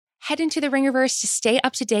Head into the Ringerverse to stay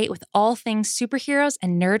up to date with all things superheroes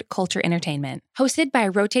and nerd culture entertainment. Hosted by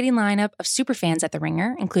a rotating lineup of superfans at The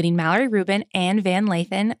Ringer, including Mallory Rubin and Van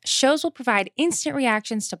Lathan, shows will provide instant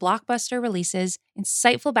reactions to blockbuster releases,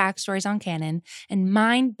 insightful backstories on canon, and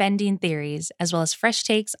mind-bending theories, as well as fresh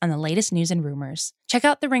takes on the latest news and rumors. Check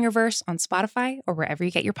out The Ringerverse on Spotify or wherever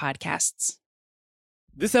you get your podcasts.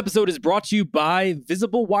 This episode is brought to you by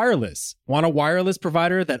Visible Wireless. Want a wireless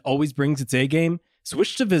provider that always brings its A game?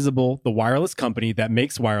 Switch to Visible, the wireless company that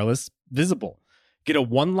makes wireless visible. Get a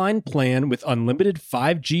one-line plan with unlimited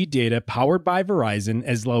 5G data powered by Verizon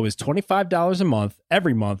as low as $25 a month,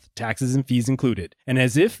 every month, taxes and fees included. And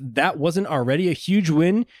as if that wasn't already a huge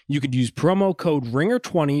win, you could use promo code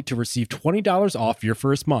RINGER20 to receive $20 off your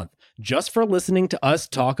first month, just for listening to us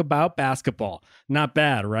talk about basketball. Not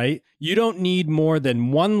bad, right? You don't need more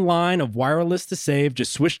than one line of wireless to save.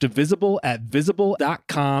 Just switch to Visible at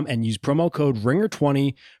visible.com and use promo code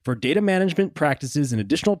RINGER20 for data management practices and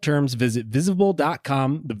additional terms. Visit visible.com.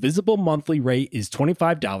 The Visible monthly rate is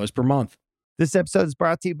 $25 per month. This episode is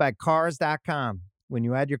brought to you by Cars.com. When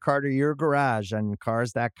you add your car to your garage on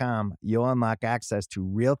Cars.com, you'll unlock access to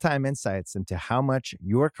real-time insights into how much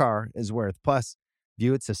your car is worth. Plus,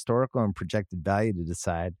 view its historical and projected value to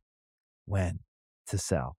decide when to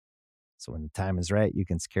sell. So when the time is right, you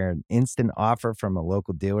can secure an instant offer from a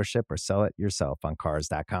local dealership or sell it yourself on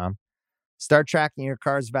Cars.com. Start tracking your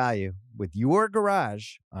car's value with your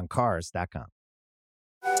garage on Cars.com.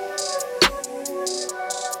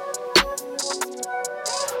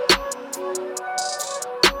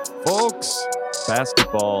 Folks,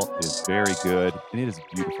 basketball is very good, and it is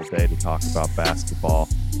a beautiful day to talk about basketball.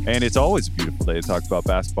 And it's always a beautiful day to talk about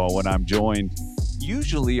basketball when I'm joined,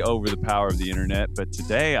 usually over the power of the internet, but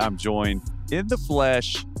today I'm joined in the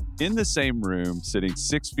flesh, in the same room, sitting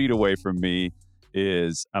 6 feet away from me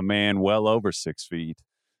is a man well over 6 feet,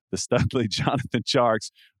 the studly Jonathan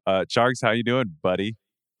Tjarks. Tjarks, how you doing, buddy?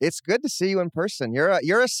 It's good to see you in person.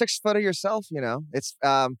 You're a 6 footer yourself, you know. It's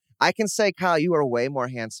I can say, Kyle, you are way more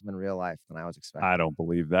handsome in real life than I was expecting. I don't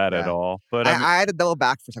believe that at all. But I had to double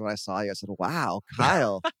back for a second when I saw you. I said, wow,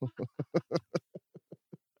 Kyle.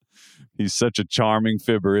 He's such a charming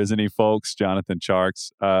fibber, isn't he, folks? Jonathan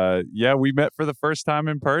Tjarks. Yeah, we met for the first time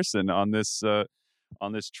in person on this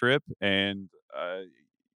trip, and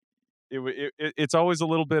it's always a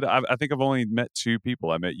little bit. I think I've only met 2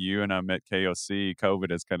 people. I met you, and I met KOC.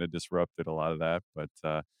 COVID has kind of disrupted a lot of that, but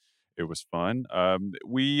it was fun.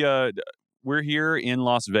 We're here in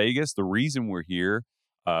Las Vegas. The reason we're here,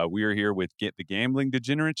 we are here with the gambling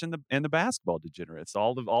degenerates and the basketball degenerates.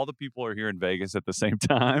 All the people are here in Vegas at the same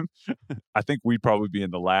time. I think we'd probably be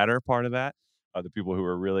in the latter part of that. The people who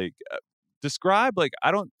are really describe, like, I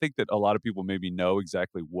don't think that a lot of people maybe know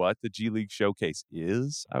exactly what the G League Showcase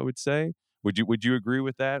is. I would say, would you agree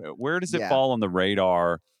with that? Where does it fall on the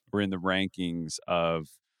radar or in the rankings of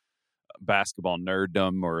basketball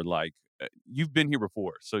nerddom, or like you've been here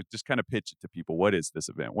before, so just kind of pitch it to people. What is this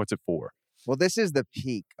event? What's it for? Well, this is the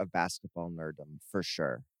peak of basketball nerddom for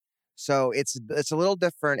sure. So it's a little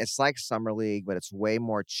different. It's like Summer League, but it's way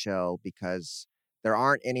more chill because there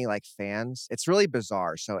aren't any like fans. It's really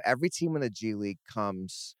bizarre. So every team in the G League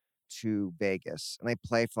comes to Vegas and they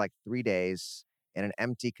play for like 3 days in an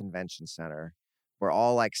empty convention center where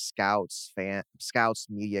all like scouts,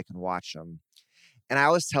 media can watch them. And I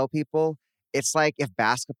always tell people, it's like if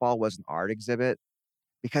basketball was an art exhibit,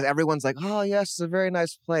 because everyone's like, oh, yes, it's a very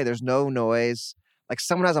nice play. There's no noise. Like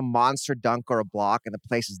someone has a monster dunk or a block and the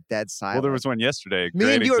place is dead silent. Well, there was one yesterday.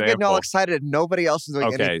 Me and you were getting all excited. Nobody else is doing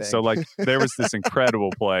anything. Okay, so like there was this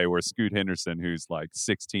incredible play where Scoot Henderson, who's like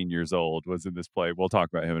 16 years old, was in this play. We'll talk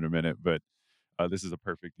about him in a minute, but this is a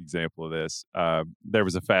perfect example of this. There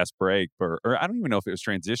was a fast break, or I don't even know if it was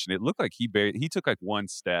transition. It looked like he took like one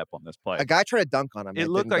step on this play. A guy tried to dunk on him. It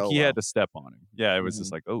looked like he had to step on him. Yeah, it was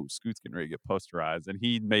just like, oh, Scoot's getting ready to get posterized. And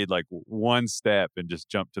he made like one step and just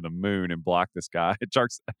jumped to the moon and blocked this guy.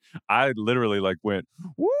 I literally like went,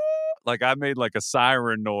 woo! Like I made like a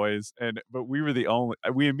siren noise, but we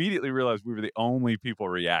immediately realized we were the only people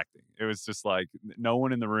reacting. It was just like no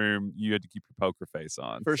one in the room. You had to keep your poker face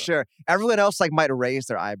on. For sure. Everyone else like might raise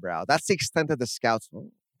their eyebrow. That's the extent of the scouts. Oh,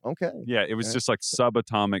 okay. Yeah, it was just like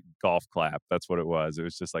subatomic golf clap. That's what it was. It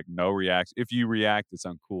was just like no reaction. If you react, it's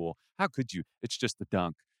uncool. How could you? It's just a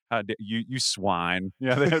dunk. How you swine.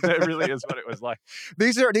 Yeah, that really is what it was like.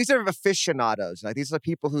 These are aficionados. Like these are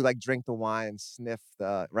people who like drink the wine and sniff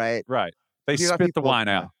the right. They spit the wine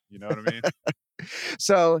out. You know what I mean?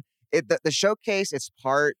 So the showcase, it's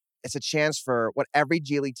a chance for what every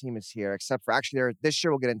G League team is here, except for actually this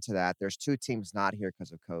year we'll get into that. There's 2 teams not here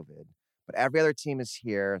because of COVID, but every other team is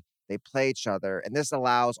here. They play each other. And this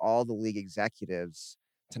allows all the league executives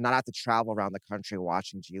to not have to travel around the country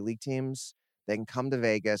watching G League teams. They can come to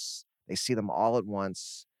Vegas. They see them all at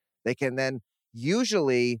once. They can then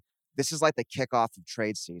usually, this is like the kickoff of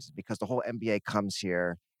trade season because the whole NBA comes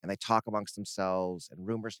here and they talk amongst themselves and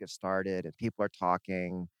rumors get started and people are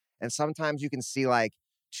talking. And sometimes you can see like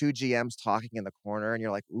two GMs talking in the corner and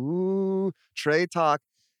you're like, ooh, trade talk.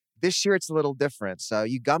 This year, it's a little different. So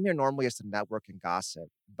you come here normally as to network and gossip.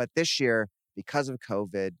 But this year, because of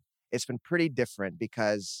COVID, it's been pretty different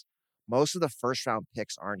because most of the first round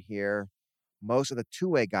picks aren't here. Most of the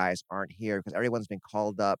two-way guys aren't here because everyone's been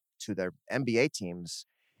called up to their NBA teams.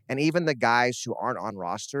 And even the guys who aren't on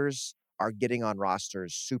rosters are getting on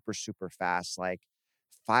rosters super, super fast. Like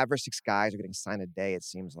 5 or 6 guys are getting signed a day, it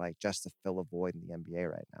seems like, just to fill a void in the NBA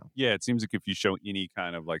right now. Yeah, it seems like if you show any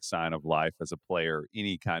kind of like sign of life as a player,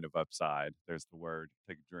 any kind of upside, there's the word,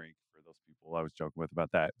 take a drink for those people I was joking with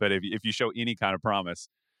about that. But if you show any kind of promise,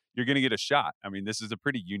 you're going to get a shot. I mean, this is a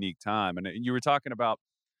pretty unique time. And you were talking about,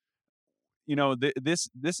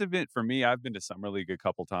 this event for me, I've been to Summer League a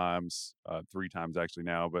couple times, 3 times actually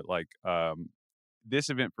now, but like this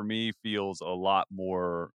event for me feels a lot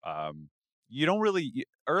more, you don't really,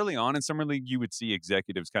 early on in Summer League, you would see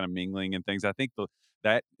executives kind of mingling and things. I think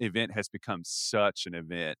that event has become such an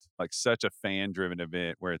event, like such a fan-driven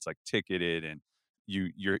event where it's like ticketed and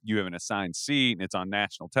you have an assigned seat and it's on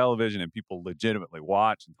national television and people legitimately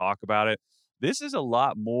watch and talk about it. This is a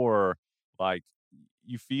lot more like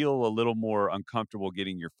you feel a little more uncomfortable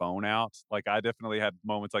getting your phone out. Like I definitely had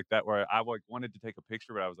moments like that where I like wanted to take a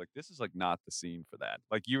picture, but I was like, this is like not the scene for that.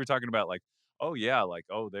 Like you were talking about like, oh yeah, like,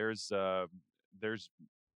 oh, there's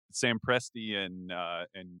Sam Presti and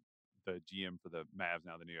the GM for the Mavs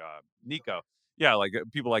now, the new Nico. Yeah, like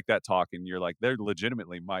people like that talk, and you're like, there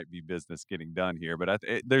legitimately might be business getting done here. But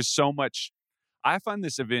there's so much. I find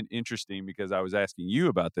this event interesting because I was asking you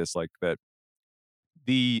about this, like that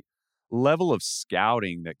the level of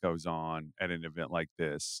scouting that goes on at an event like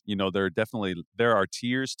this. There are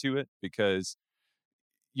tiers to it because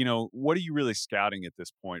what are you really scouting at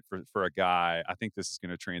this point for a guy? I think this is going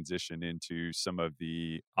to transition into some of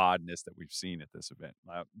the oddness that we've seen at this event.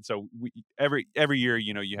 So every year,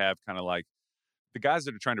 you have kind of like the guys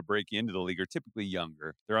that are trying to break into the league are typically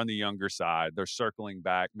younger. They're on the younger side. They're circling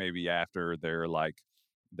back maybe after their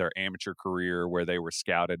amateur career where they were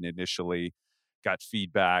scouted initially, got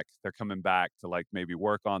feedback. They're coming back to like maybe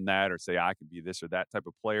work on that or say, I can be this or that type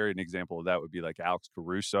of player. An example of that would be like Alex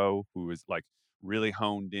Caruso, who is like really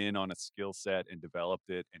honed in on a skill set and developed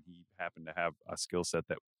it. And he happened to have a skill set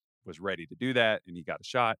that was ready to do that. And he got a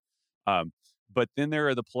shot. But then there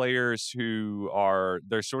are the players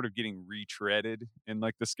they're sort of getting retreaded in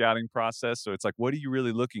like the scouting process. So it's like, what are you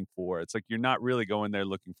really looking for? It's like, you're not really going there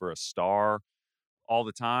looking for a star all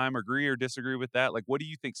the time. Agree or disagree with that? Like, what do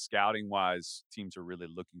you think scouting wise teams are really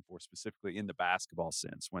looking for specifically in the basketball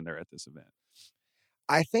sense when they're at this event?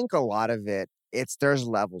 I think a lot of there's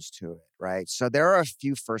levels to it, right? So there are a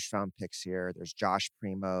few first round picks here. There's Josh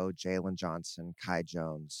Primo, Jalen Johnson, Kai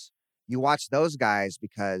Jones. You watch those guys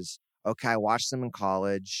because, okay, I watched them in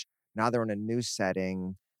college. Now they're in a new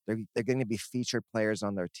setting. They're going to be featured players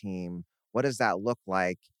on their team. What does that look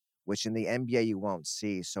like? Which in the NBA you won't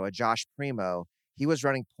see. So a Josh Primo, he was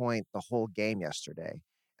running point the whole game yesterday.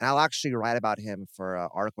 And I'll actually write about him for an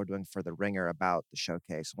article we're doing for The Ringer about the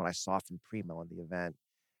showcase, what I saw from Primo in the event.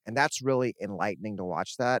 And that's really enlightening to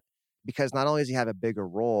watch that because not only does he have a bigger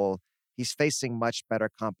role, he's facing much better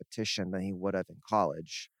competition than he would have in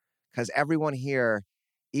college. Because everyone here,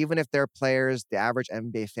 even if they're players the average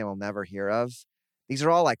NBA fan will never hear of, these are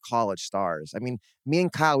all like college stars. I mean, me and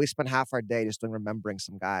Kyle, we spent half our day just doing remembering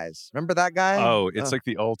some guys. Remember that guy? Oh, it's like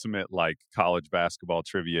the ultimate like college basketball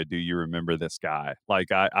trivia. Do you remember this guy? Like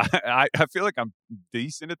I feel like I'm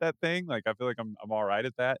decent at that thing. Like I feel like I'm all right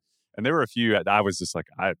at that. And there were a few I was just like,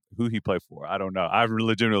 who he played for? I don't know. I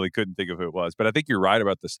legitimately couldn't think of who it was. But I think you're right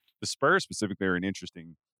about this. The Spurs specifically are an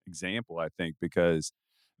interesting example, I think, because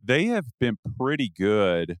they have been pretty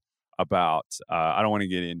good about I don't want to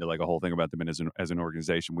get into like a whole thing about them as an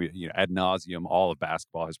organization. We ad nauseum, all of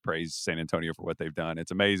basketball has praised San Antonio for what they've done. It's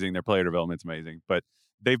amazing. Their player development's amazing, but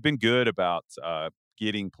they've been good about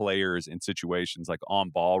getting players in situations like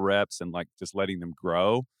on ball reps and like just letting them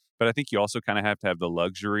grow. But I think you also kind of have to have the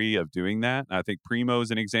luxury of doing that. And I think Primo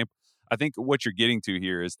is an example. I think what you're getting to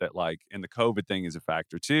here is that like, and the COVID thing is a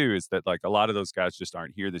factor too, is that like a lot of those guys just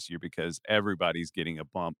aren't here this year because everybody's getting a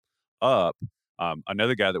bump up.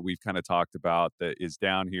 Another guy that we've kind of talked about that is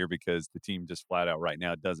down here because the team just flat out right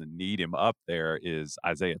now doesn't need him up there is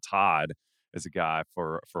Isaiah Todd as a guy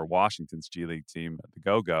for Washington's G League team, the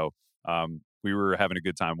Go-Go. we were having a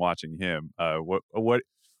good time watching him. What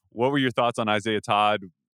were your thoughts on Isaiah Todd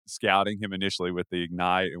scouting him initially with the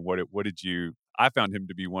Ignite, and what did you? I found him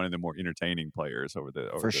to be one of the more entertaining players over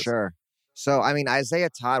For this. sure. So, I mean, Isaiah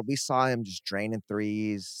Todd, we saw him just draining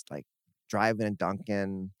threes, like driving and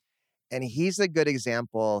dunking. And he's a good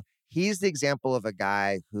example. He's the example of a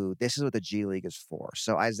guy who this is what the G League is for.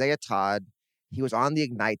 So, Isaiah Todd, he was on the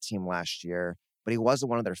Ignite team last year, but he wasn't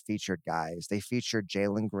one of their featured guys. They featured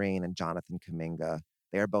Jalen Green and Jonathan Kuminga.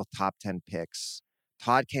 They are both top 10 picks.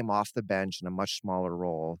 Todd came off the bench in a much smaller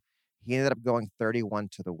role. He ended up going 31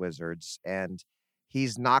 to the Wizards, and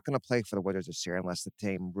he's not going to play for the Wizards this year unless the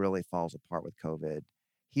team really falls apart with COVID.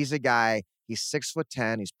 He's a guy, he's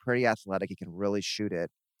 6'10", he's pretty athletic, he can really shoot it.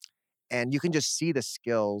 And you can just see the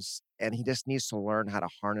skills, and he just needs to learn how to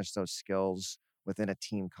harness those skills within a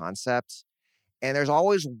team concept. And there's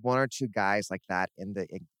always one or two guys like that in the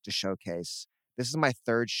showcase. This is my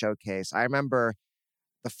third showcase. I remember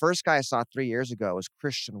the first guy I saw 3 years ago was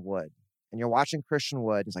Christian Wood. And you're watching Christian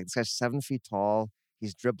Wood. He's like, this guy's 7 feet tall.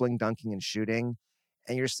 He's dribbling, dunking, and shooting.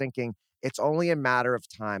 And you're just thinking, it's only a matter of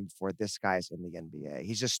time before this guy's in the NBA.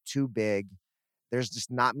 He's just too big. There's just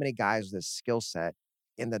not many guys with this skill set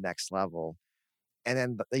in the next level. And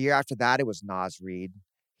then the year after that, it was Naz Reid.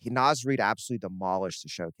 Naz Reid absolutely demolished the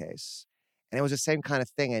showcase. And it was the same kind of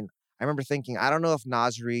thing. And I remember thinking, I don't know if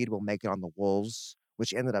Naz Reid will make it on the Wolves,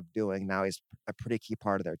 which ended up doing. Now he's a pretty key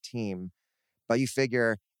part of their team. But you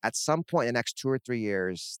figure at some point in the next 2 or 3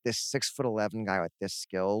 years, this 6'11" guy with this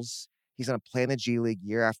skills, he's going to play in the G League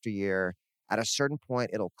year after year. At a certain point,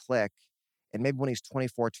 it'll click. And maybe when he's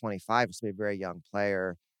 24, 25, he's going to be a very young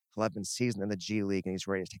player. He'll have been seasoned in the G League and he's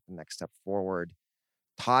ready to take the next step forward.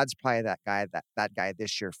 Todd's probably that guy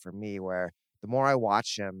this year for me, where the more I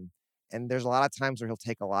watch him, and there's a lot of times where he'll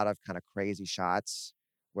take a lot of kind of crazy shots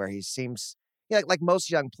where he seems, like most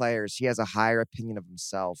young players, he has a higher opinion of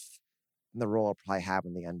himself than the role he'll probably have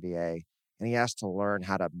in the NBA. And he has to learn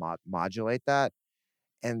how to modulate that.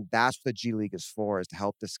 And that's what the G League is for, is to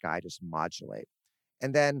help this guy just modulate.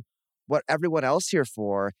 And then what everyone else here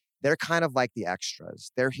for, they're kind of like the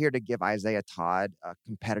extras. They're here to give Isaiah Todd a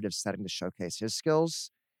competitive setting to showcase his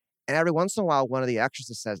skills. And every once in a while, one of the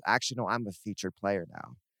extras says, actually, no, I'm a featured player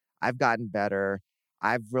now. I've gotten better.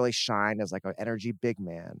 I've really shined as like an energy big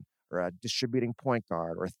man or a distributing point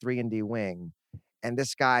guard or a 3-and-D wing. And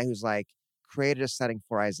this guy who's like created a setting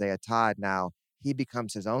for Isaiah Todd, now he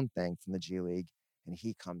becomes his own thing from the G League and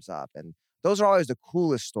he comes up. And those are always the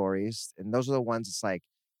coolest stories. And those are the ones it's like,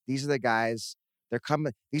 these are the guys, they're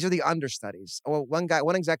coming, these are the understudies. Well,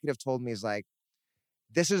 one executive told me is like,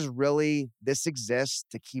 this exists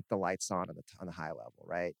to keep the lights on the high level,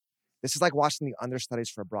 right? This is like watching the understudies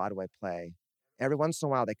for a Broadway play. Every once in a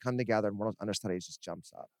while, they come together and one of those understudies just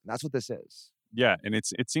jumps up. And that's what this is. Yeah, and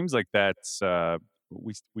it seems like that's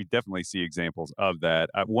we definitely see examples of that.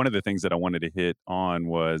 One of the things that I wanted to hit on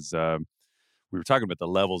was we were talking about the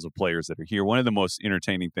levels of players that are here. One of the most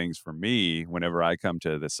entertaining things for me whenever I come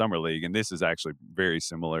to the summer league, and this is actually very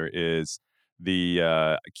similar, is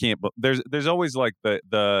there's always like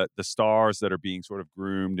the stars that are being sort of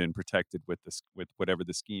groomed and protected with whatever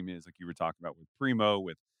the scheme is, like you were talking about with Primo,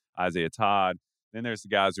 with Isaiah Todd. Then there's the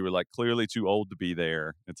guys who are like clearly too old to be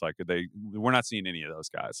there. It's like we're not seeing any of those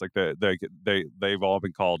guys. Like they've all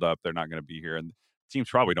been called up. They're not going to be here, and teams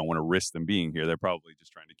probably don't want to risk them being here. They're probably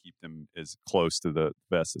just trying to keep them as close to the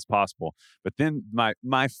best as possible. But then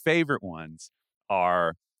my favorite ones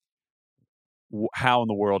are how in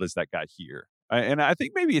the world is that guy here? And I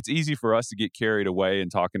think maybe it's easy for us to get carried away in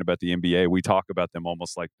talking about the NBA. We talk about them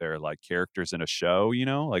almost like they're like characters in a show,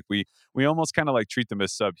 like we almost kind of like treat them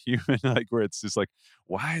as subhuman, like where it's just like,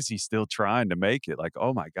 why is he still trying to make it? Like,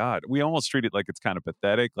 oh my God. We almost treat it like it's kind of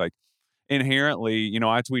pathetic. Like inherently,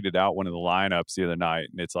 I tweeted out one of the lineups the other night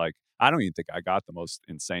and it's like, I don't even think I got the most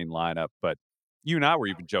insane lineup, but you and I were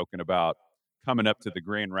even joking about coming up to the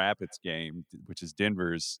Grand Rapids game, which is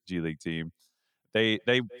Denver's G League team. They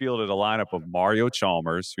fielded a lineup of Mario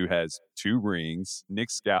Chalmers, who has 2 rings, Nick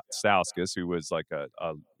Stauskas, who was like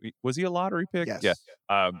was he a lottery pick? Yes.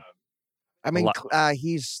 Yeah. I mean,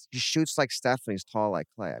 he shoots like Steph, he's tall like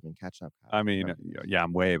Clay. I mean, catch up. I mean, yeah,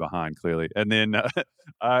 I'm way behind clearly. And then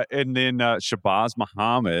Shabazz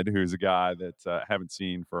Muhammad, who's a guy that I haven't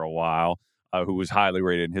seen for a while, who was highly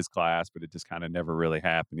rated in his class, but it just kind of never really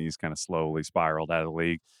happened. He's kind of slowly spiraled out of the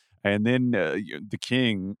league. And then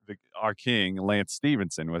our king, Lance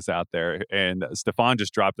Stevenson, was out there. And Stefan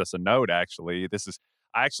just dropped us a note, actually.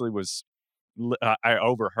 I actually was I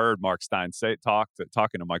overheard Mark Stein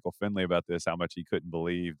talking to Michael Finley about this, how much he couldn't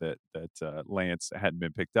believe that Lance hadn't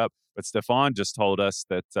been picked up. But Stefan just told us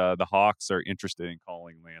that the Hawks are interested in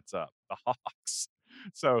calling Lance up. The Hawks.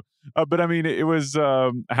 So, but I mean, it was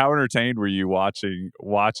how entertained were you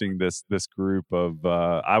watching this group of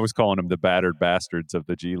I was calling them the battered bastards of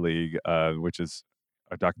the G League, which is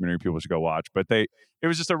a documentary people should go watch. But it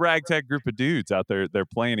was just a ragtag group of dudes out there. They're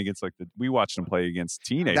playing against we watched them play against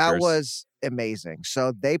teenagers. That was amazing.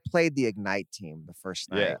 So they played the Ignite team the first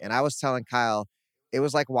night. Yeah. And I was telling Kyle, it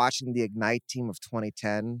was like watching the Ignite team of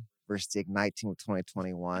 2010 versus the Ignite team of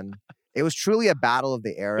 2021. It was truly a battle of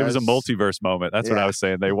the eras. It was a multiverse moment. That's what I was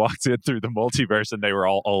saying. They walked in through the multiverse and they were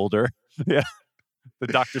all older. Yeah. The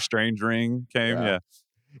Doctor Strange ring came. Yeah.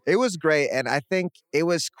 It was great. And I think it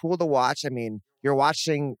was cool to watch. I mean, you're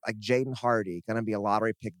watching like Jaden Hardy, going to be a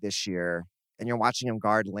lottery pick this year. And you're watching him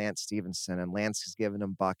guard Lance Stevenson, and Lance is giving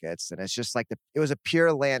him buckets. And it's just like it was a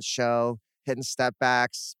pure Lance show, hitting step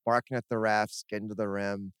backs, barking at the refs, getting to the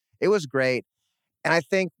rim. It was great. And I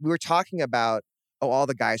think we were talking about, all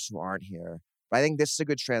the guys who aren't here. But I think this is a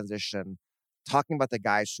good transition. Talking about the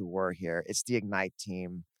guys who were here, it's the Ignite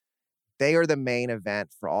team. They are the main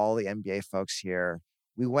event for all the NBA folks here.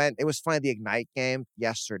 It was funny, the Ignite game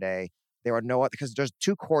yesterday, there were because there's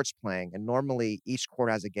 2 courts playing, and normally each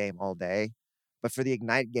court has a game all day. But for the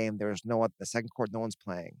Ignite game, there was the second court, no one's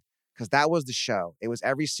playing. Because that was the show. It was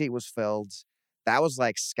every seat was filled. That was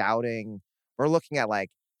like scouting. We're looking at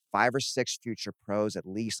like 5 or 6 future pros at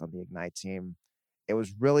least on the Ignite team. It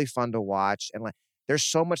was really fun to watch. And there's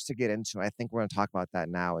so much to get into. I think we're going to talk about that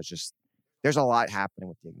now. It's just, there's a lot happening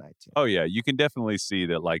with the Ignite team. Oh yeah, you can definitely see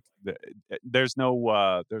that. There's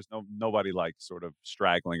nobody sort of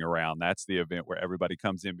straggling around. That's the event where everybody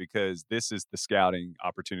comes in, because this is the scouting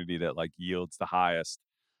opportunity that yields the highest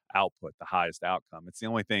output, the highest outcome. It's the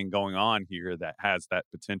only thing going on here that has that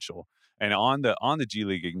potential. And on the G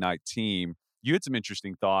League Ignite team, you had some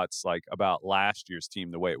interesting thoughts about last year's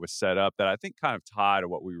team, the way it was set up, that I think kind of tie to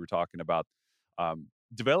what we were talking about.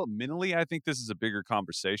 Developmentally, I think this is a bigger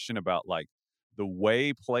conversation about the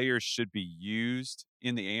way players should be used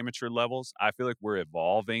in the amateur levels. I feel like we're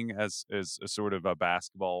evolving as a sort of a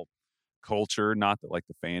basketball culture. Not that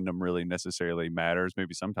the fandom really necessarily matters.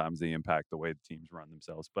 Maybe sometimes they impact the way the teams run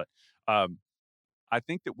themselves. But I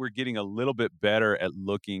think that we're getting a little bit better at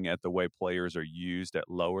looking at the way players are used at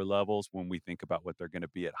lower levels when we think about what they're going to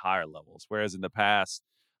be at higher levels. Whereas in the past,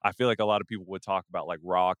 I feel like a lot of people would talk about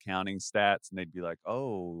raw counting stats, and they'd be like,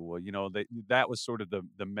 "Oh, well, that was sort of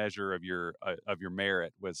the measure of your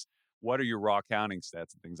merit, was what are your raw counting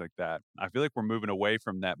stats and things like that." I feel like we're moving away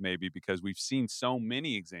from that, maybe because we've seen so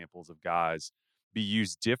many examples of guys be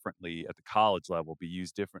used differently at the college level, be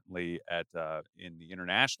used differently at in the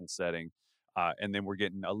international setting, and then we're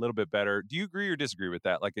getting a little bit better. Do you agree or disagree with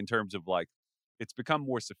that? In terms of it's become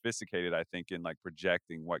more sophisticated, I think, in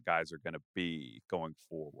projecting what guys are going to be going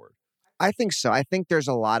forward. I think so. I think there's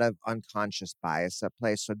a lot of unconscious bias at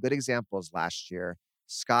play. So a good example is last year,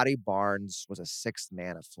 Scotty Barnes was a 6th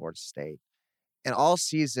man at Florida State. And all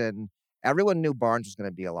season, everyone knew Barnes was going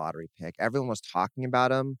to be a lottery pick. Everyone was talking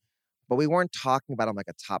about him, but we weren't talking about him like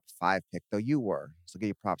a top 5 pick, though you were. So give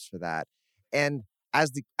you props for that. And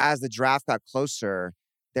as the draft got closer,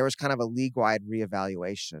 there was kind of a league-wide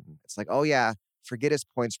reevaluation. It's oh yeah, forget his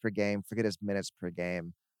points per game, forget his minutes per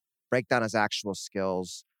game, break down his actual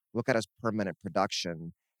skills, look at his per minute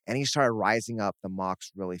production. And he started rising up the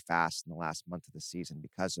mocks really fast in the last month of the season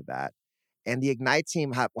because of that. And the Ignite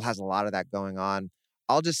team has a lot of that going on.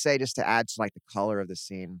 I'll just say, just to add to the color of the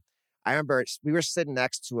scene, I remember we were sitting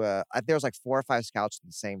next to there was 4 or 5 scouts on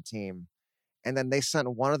the same team. And then they sent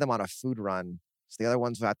one of them on a food run, so the other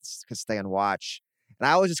ones could stay and watch. And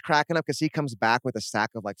I was just cracking up because he comes back with a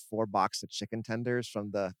stack of 4 boxes of chicken tenders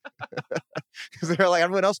from the, because they're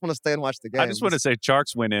everyone else want to stay and watch the game. I just want to say,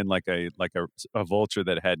 Tjarks went in like a vulture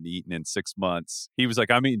that hadn't eaten in 6 months. He was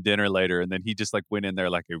I'm eating dinner later, and then he just went in there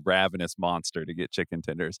like a ravenous monster to get chicken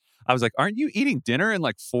tenders. I was aren't you eating dinner in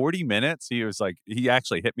 40 minutes? He was he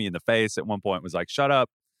actually hit me in the face at one point. Was shut up,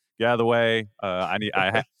 get out of the way.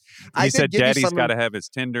 He said Daddy's got to have his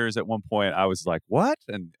tenders at one point. I was like, what?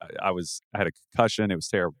 And I had a concussion. It was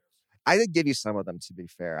terrible. I did give you some of them, to be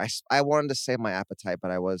fair. I wanted to save my appetite,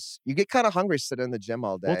 but you get kind of hungry sitting in the gym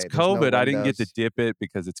all day. Well, it's COVID. I didn't get to dip it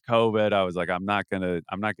because it's COVID. I was I'm not gonna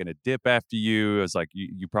dip after you. I was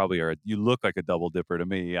you probably are. You look like a double dipper to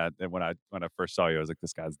me. And when I first saw you, I was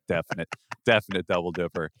this guy's definite double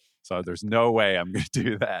dipper. So there's no way I'm gonna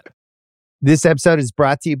do that. This episode is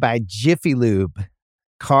brought to you by Jiffy Lube.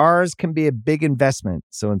 Cars can be a big investment,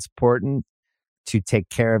 so it's important to take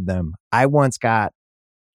care of them. I once got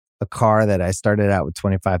a car that I started out with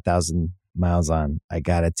 25,000 miles on, I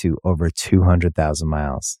got it to over 200,000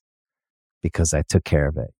 miles because I took care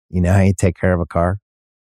of it. You know how you take care of a car?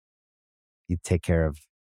 You take care of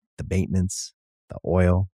the maintenance, the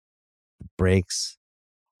oil, the brakes,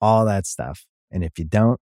 all that stuff. And if you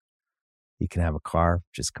don't, you can have a car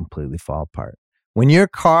just completely fall apart. When your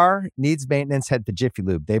car needs maintenance, head to Jiffy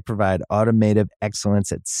Lube. They provide automotive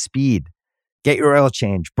excellence at speed. Get your oil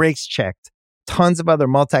changed, brakes checked, tons of other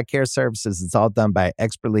multi-care services. It's all done by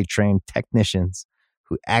expertly trained technicians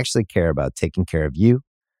who actually care about taking care of you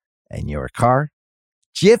and your car.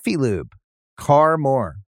 Jiffy Lube, car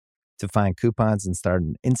more. To find coupons and start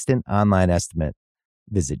an instant online estimate,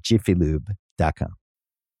 visit jiffylube.com.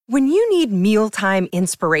 When you need mealtime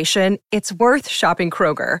inspiration, it's worth shopping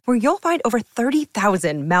Kroger, where you'll find over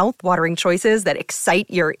 30,000 mouth-watering choices that excite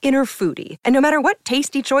your inner foodie. And no matter what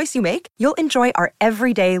tasty choice you make, you'll enjoy our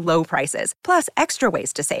everyday low prices, plus extra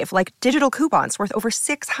ways to save, like digital coupons worth over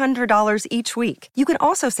 $600 each week. You can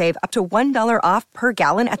also save up to $1 off per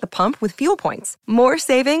gallon at the pump with fuel points. More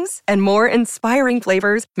savings and more inspiring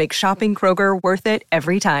flavors make shopping Kroger worth it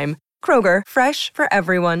every time. Kroger, fresh for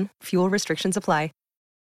everyone. Fuel restrictions apply.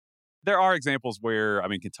 There are examples where,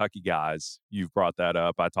 Kentucky guys, you've brought that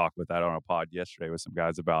up. I talked with that on a pod yesterday with some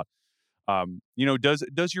guys about,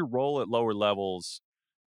 does your role at lower levels,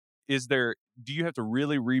 do you have to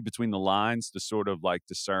really read between the lines to sort of like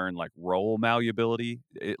discern like role malleability?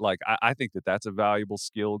 I think that's a valuable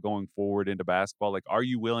skill going forward into basketball. Like, are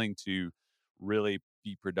you willing to really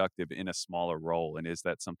be productive in a smaller role? And is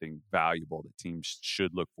that something valuable that teams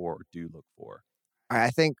should look for or do look for? I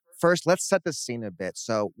think first, let's set the scene a bit.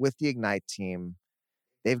 So with the Ignite team,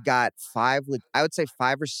 they've got I would say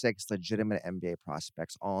 5 or 6 legitimate NBA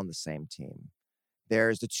prospects all on the same team.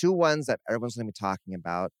 There's the 2 ones that everyone's going to be talking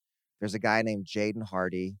about. There's a guy named Jaden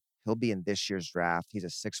Hardy. He'll be in this year's draft. He's a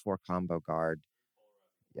 6'4" combo guard.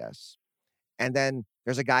 Yes. And then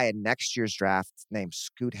there's a guy in next year's draft named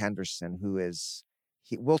Scoot Henderson,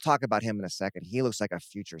 we'll talk about him in a second. He looks like a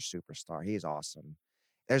future superstar. He's awesome.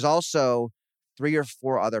 There's also 3 or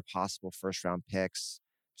 4 other possible first-round picks.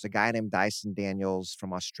 There's a guy named Dyson Daniels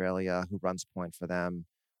from Australia who runs point for them.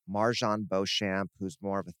 Marjan Beauchamp, who's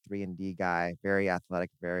more of a 3-and-D guy, very athletic,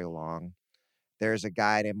 very long. There's a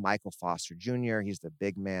guy named Michael Foster Jr. He's the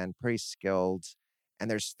big man, pretty skilled. And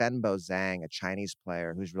there's Fenbo Zhang, a Chinese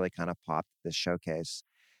player who's really kind of popped this showcase.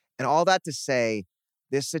 And all that to say,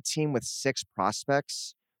 this is a team with 6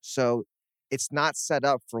 prospects, so it's not set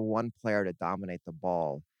up for one player to dominate the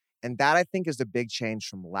ball. And that, I think, is the big change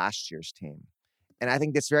from last year's team. And I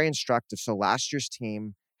think that's very instructive. So last year's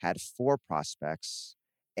team had 4 prospects,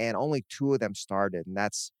 and only 2 of them started. And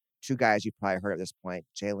that's 2 guys you probably heard at this point,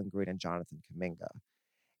 Jalen Green and Jonathan Kuminga.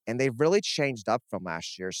 And they've really changed up from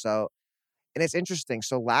last year. So, and it's interesting.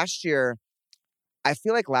 So last year, I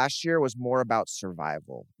feel like last year was more about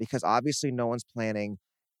survival because obviously no one's planning.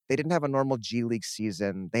 They didn't have a normal G League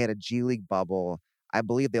season. They had a G League bubble. I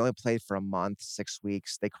believe they only played for a month, 6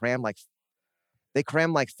 weeks. They crammed like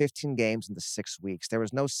 15 games into 6 weeks. There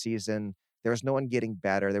was no season. There was no one getting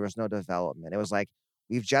better. There was no development. It was like,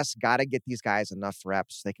 we've just got to get these guys enough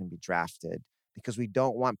reps so they can be drafted because we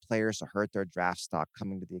don't want players to hurt their draft stock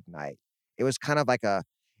coming to the Ignite. It was kind of like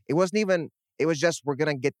it was just, we're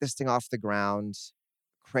going to get this thing off the ground.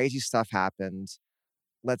 Crazy stuff happened.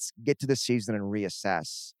 Let's get to the season and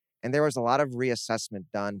reassess. And there was a lot of reassessment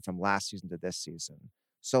done from last season to this season.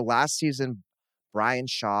 So last season, Brian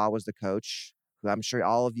Shaw was the coach, who I'm sure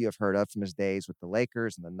all of you have heard of from his days with the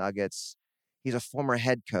Lakers and the Nuggets. He's a former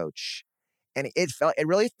head coach. And it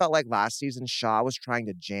really felt like last season, Shaw was trying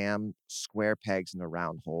to jam square pegs into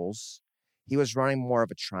round holes. He was running more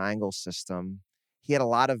of a triangle system. He had a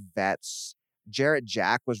lot of vets. Jarrett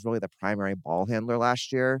Jack was really the primary ball handler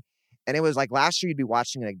last year. And it was like last year you'd be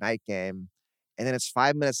watching an Ignite game, and then it's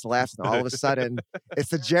 5 minutes left, and all of a sudden it's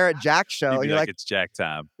the Jarrett Jack show. And you're like, it's Jack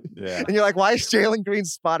time. Yeah. And you're like, why is Jalen Green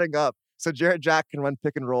spotting up so Jarrett Jack can run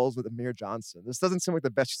pick and rolls with Amir Johnson? This doesn't seem like the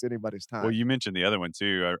best use of anybody's time. Well, you mentioned the other one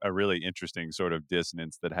too. A really interesting sort of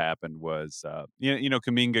dissonance that happened was,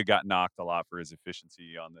 Kuminga got knocked a lot for his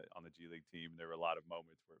efficiency on the G League team. There were a lot of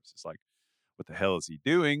moments where it was just like, what the hell is he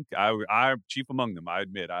doing? I'm chief among them. I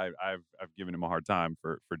admit, I've given him a hard time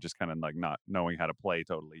for just kind of like not knowing how to play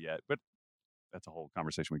totally yet. But that's a whole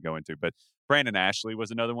conversation we go into. But Brandon Ashley was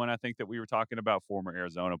another one I think that we were talking about, former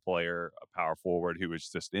Arizona player, a power forward who was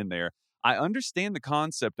just in there. I understand the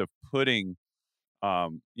concept of putting,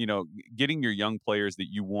 getting your young players that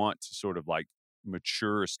you want to sort of like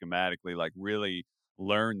mature schematically, like really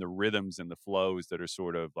learn the rhythms and the flows that are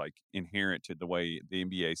sort of like inherent to the way the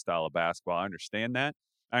NBA style of basketball. I understand that.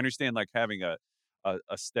 I understand like having a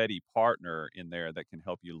a steady partner in there that can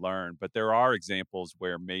help you learn. But there are examples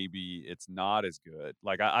where maybe it's not as good.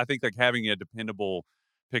 Like I think like having a dependable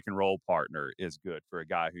pick and roll partner is good for a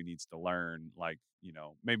guy who needs to learn. Like,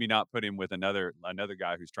 maybe not put him with another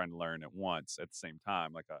guy who's trying to learn at once at the same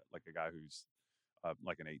time, like a guy who's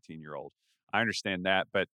like an 18-year-old. I understand that,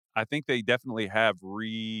 but I think they definitely have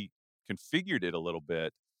reconfigured it a little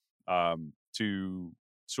bit to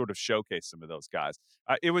sort of showcase some of those guys.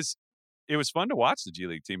 It was fun to watch the G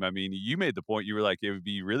League team. I mean, you made the point. You were like, it would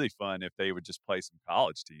be really fun if they would just play some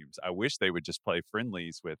college teams. I wish they would just play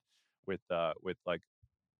friendlies with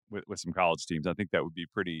some college teams. I think that would be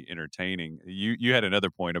pretty entertaining. You had another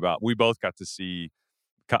point about we both got to see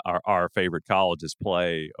our favorite colleges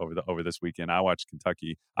play over this weekend. I watched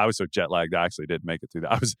Kentucky. I was so jet lagged, I actually didn't make it through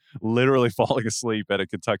that. I was literally falling asleep at a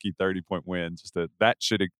Kentucky 30-point win. That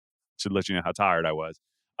should let you know how tired I was.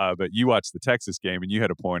 But you watched the Texas game, and you had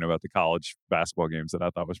a point about the college basketball games that I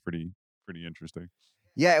thought was pretty interesting.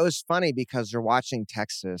 Yeah, it was funny because you're watching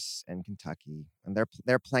Texas and Kentucky, and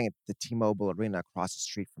they're playing at the T-Mobile Arena across the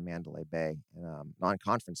street from Mandalay Bay in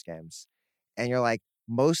non-conference games, and you're like,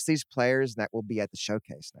 most of these players that will be at the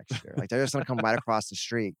showcase next year, like they're just gonna come right across the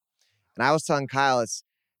street. And I was telling Kyle,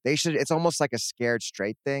 it's almost like a scared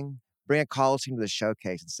straight thing. Bring a college team to the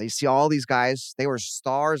showcase and say, you see all these guys, they were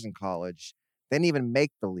stars in college, they didn't even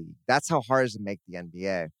make the league. That's how hard it is to make the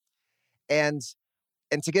NBA. And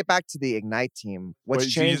to get back to the Ignite team,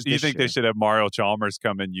 what's changed? You think they should have Mario Chalmers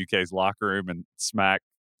come in UK's locker room and smack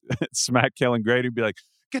Kellen Grady and be like,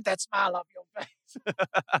 get that smile off your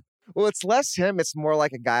face? Well, it's less him. It's more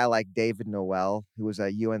like a guy like David Noel, who was a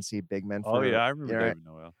UNC big man. I remember David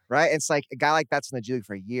Noel. Right? It's like a guy like that's in the G League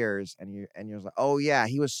for years, and you're like, oh yeah,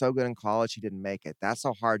 he was so good in college, he didn't make it. That's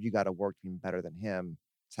how hard you got to work to be better than him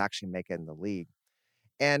to actually make it in the league.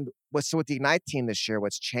 And with the Ignite team this year,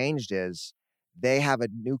 what's changed is they have a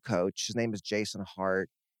new coach. His name is Jason Hart.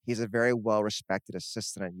 He's a very well-respected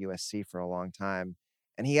assistant at USC for a long time.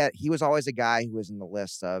 And he was always a guy who was in the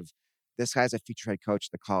list of, this guy's a future head coach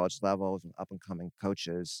at the college level with up-and-coming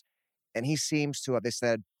coaches. And he seems to have, they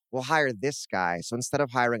said, we'll hire this guy. So instead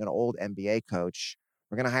of hiring an old NBA coach,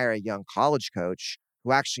 we're going to hire a young college coach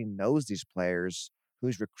who actually knows these players,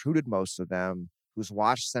 who's recruited most of them, who's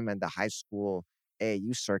watched them in the high school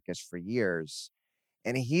AAU circus for years.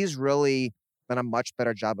 And he's really done a much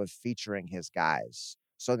better job of featuring his guys.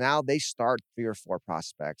 So now they start 3 or 4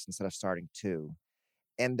 prospects instead of starting 2.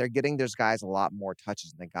 And they're getting those guys a lot more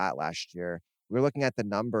touches than they got last year. We were looking at the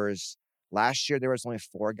numbers. Last year, there was only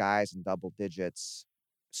 4 guys in double digits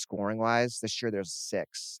scoring-wise. This year, there's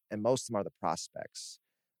 6, and most of them are the prospects.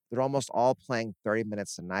 They're almost all playing 30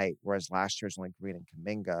 minutes a night, whereas last year was only Green and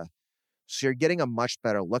Kuminga. So you're getting a much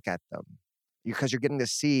better look at them because you're getting to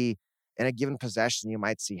see, in a given possession, you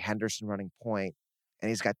might see Henderson running point, and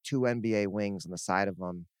he's got 2 NBA wings on the side of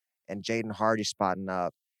him, and Jaden Hardy spotting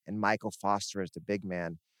up, and Michael Foster as the big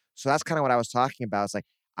man. So that's kind of what I was talking about. It's like,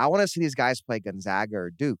 I want to see these guys play Gonzaga or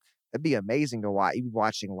Duke. It'd be amazing to watch. You'd be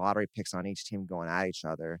watching lottery picks on each team going at each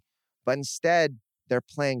other. But instead, they're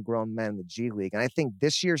playing grown men in the G League. And I think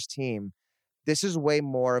this year's team, this is way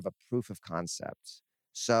more of a proof of concept.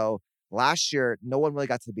 So last year, no one really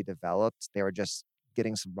got to be developed. They were just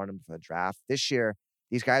getting some run for the draft. This year,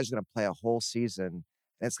 these guys are going to play a whole season.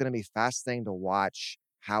 And it's going to be fascinating to watch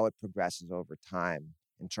how it progresses over time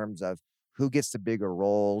in terms of who gets the bigger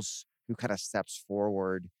roles, who kind of steps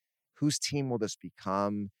forward, whose team will this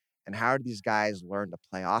become, and how do these guys learn to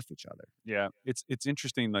play off each other? Yeah, it's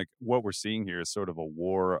interesting. Like what we're seeing here is sort of a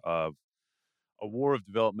war of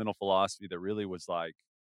developmental philosophy that really was like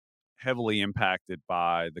heavily impacted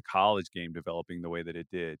by the college game developing the way that it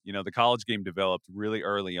did. The college game developed really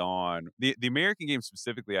early on. The American game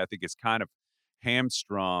specifically, I think, is kind of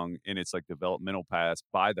hamstrung in its like developmental path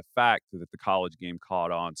by the fact that the college game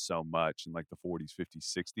caught on so much in like the 40s,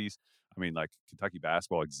 50s, 60s. I mean, like Kentucky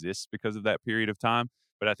basketball exists because of that period of time.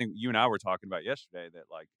 But I think you and I were talking about yesterday that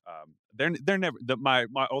like they're never.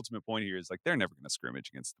 My ultimate point here is like they're never going to scrimmage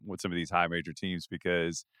against some of these high major teams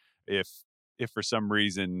because if for some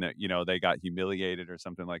reason they got humiliated or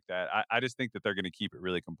something like that, I just think that they're going to keep it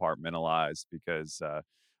really compartmentalized because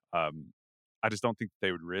I just don't think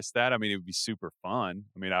they would risk that. I mean, it would be super fun.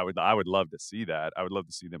 I mean, I would love to see that. I would love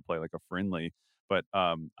to see them play like a friendly. But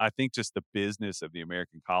I think just the business of the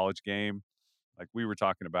American college game, like we were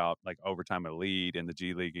talking about, like overtime elite and the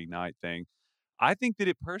G League Ignite thing. I think that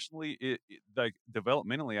it like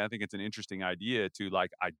developmentally, I think it's an interesting idea to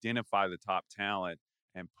like identify the top talent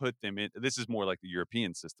and put them in. This is more like the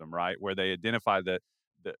European system, right? Where they identify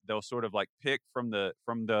they'll sort of like pick from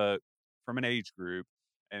an age group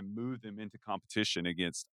and move them into competition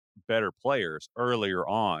against better players earlier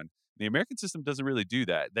on. The American system doesn't really do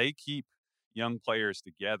that. They keep young players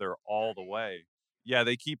together all the way. Yeah,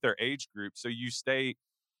 they keep their age group. So you stay,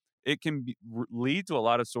 it can lead to a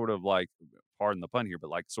lot of sort of like, pardon the pun here, but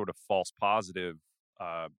like sort of false positive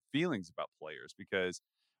feelings about players because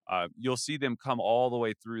you'll see them come all the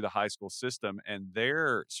way through the high school system and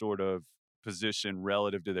their sort of position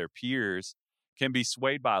relative to their peers can be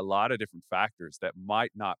swayed by a lot of different factors that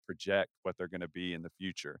might not project what they're going to be in the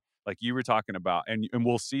future. Like you were talking about, and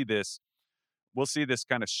we'll see this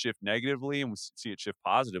kind of shift negatively and we'll see it shift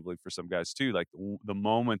positively for some guys too. Like the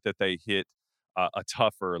moment that they hit a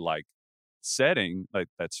tougher like setting, like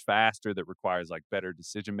that's faster, that requires like better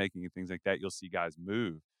decision making and things like that, you'll see guys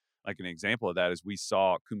move. Like an example of that is we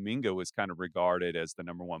saw Kuminga was kind of regarded as the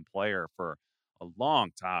number one player for a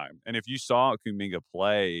long time. And if you saw Kuminga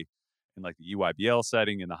play in like the EYBL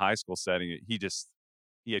setting, in the high school setting,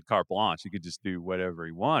 he had carte blanche. He could just do whatever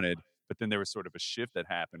he wanted. But then there was sort of a shift that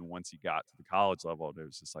happened once he got to the college level. It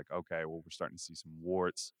was just like, okay, well, we're starting to see some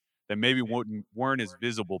warts that maybe weren't as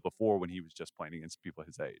visible before when he was just playing against people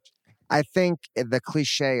his age. I think the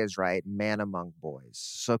cliche is right, man among boys.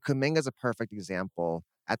 So Kuminga's a perfect example.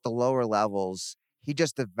 At the lower levels, he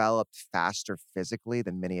just developed faster physically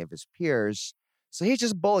than many of his peers. So he's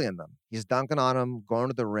just bullying them. He's dunking on them, going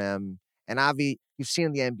to the rim. And Avi, you've seen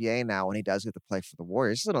in the NBA now when he does get to play for the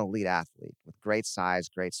Warriors, he's an elite athlete with great size,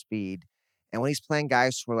 great speed. And when he's playing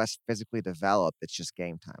guys who are less physically developed, it's just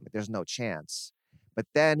game time. Like, there's no chance. But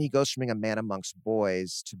then he goes from being a man amongst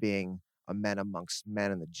boys to being a man amongst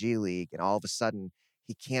men in the G League. And all of a sudden,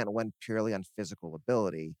 he can't win purely on physical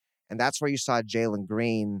ability. And that's where you saw Jalen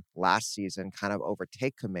Green last season kind of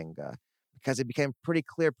overtake Kuminga because it became pretty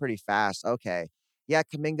clear pretty fast. Okay, yeah,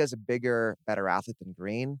 Kuminga's a bigger, better athlete than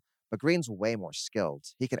Green, but Green's way more skilled.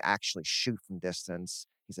 He can actually shoot from distance.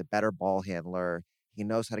 He's a better ball handler. He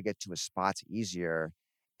knows how to get to his spots easier.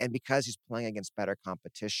 And because he's playing against better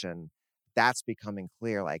competition, that's becoming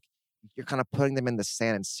clear. Like, you're kind of putting them in the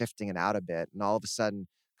sand and sifting it out a bit. And all of a sudden,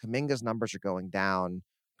 Kuminga's numbers are going down.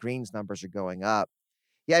 Green's numbers are going up.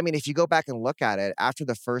 Yeah, I mean, if you go back and look at it, after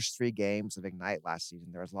the first 3 games of Ignite last season,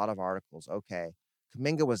 there was a lot of articles. Okay,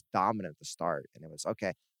 Kuminga was dominant at the start. And it was,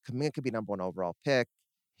 okay, Kuminga could be number 1 overall pick.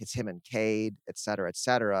 It's him and Cade, et cetera, et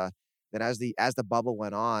cetera. Then as the bubble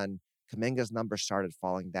went on, Kuminga's numbers started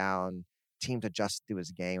falling down. Teams adjusted to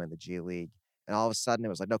his game in the G League. And all of a sudden, it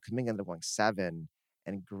was like, no, Kuminga ended up going 7,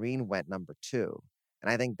 and Green went number 2.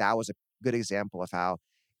 And I think that was a good example of how,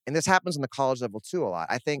 and this happens on the college level too a lot.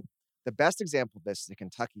 I think the best example of this is the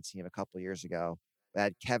Kentucky team a couple of years ago that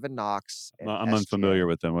had Kevin Knox. And I'm SGA. Unfamiliar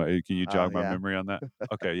with them. Can you jog my memory on that?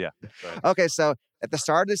 Okay, yeah. Okay, so at the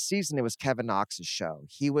start of the season, it was Kevin Knox's show.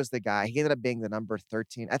 He was the guy. He ended up being the number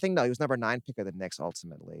 13. I think, no, he was number 9 pick of the Knicks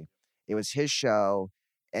ultimately. It was his show,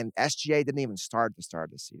 and SGA didn't even start at the start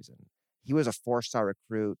of the season. He was a 4-star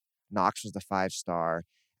recruit. Knox was the 5-star.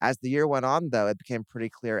 As the year went on, though, it became pretty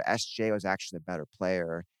clear SGA was actually the better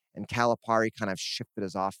player. And Calipari kind of shifted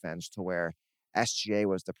his offense to where SGA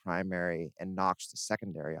was the primary and Knox the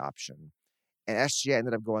secondary option. And SGA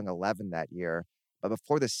ended up going 11 that year. But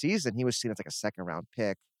before the season, he was seen as like a second-round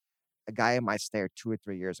pick, a guy who might stay 2 or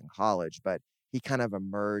 3 years in college. But he kind of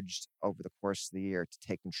emerged over the course of the year to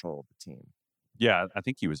take control of the team. Yeah, I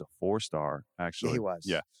think he was a 4-star, actually. Yeah, he was.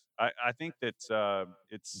 Yeah. I think that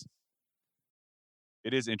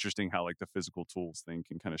it is interesting how like the physical tools thing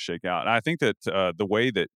can kind of shake out. And I think that the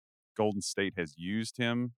way that Golden State has used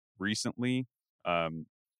him recently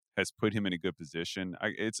has put him in a good position.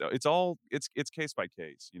 It's case by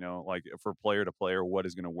case, you know, like for player to player, what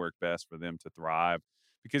is going to work best for them to thrive?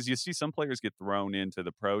 Because you see some players get thrown into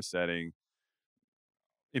the pro setting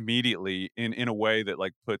immediately in a way that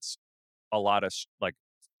like puts a lot of like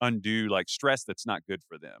undue like stress that's not good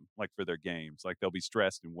for them, like for their games. Like they'll be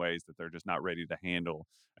stressed in ways that they're just not ready to handle.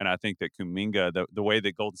 And I think that Kuminga, the way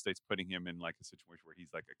that Golden State's putting him in like a situation where he's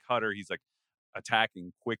like a cutter, he's like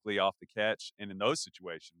attacking quickly off the catch, and in those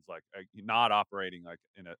situations, like not operating like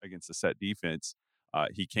against a set defense,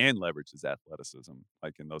 he can leverage his athleticism,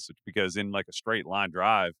 like in those because in like a straight line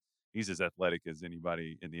drive, he's as athletic as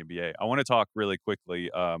anybody in the NBA. I want to talk really quickly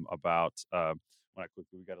about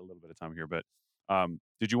we got a little bit of time here, but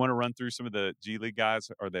did you want to run through some of the G League guys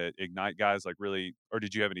or the Ignite guys, like really, or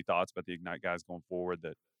did you have any thoughts about the Ignite guys going forward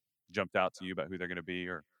that jumped out to you about who they're going to be?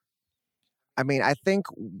 Or I mean, I think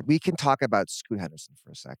we can talk about Scoot Henderson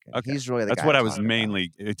for a second. Okay. He's really the That's guy what to I was talk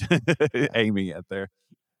mainly aiming at there.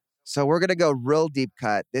 So we're going to go real deep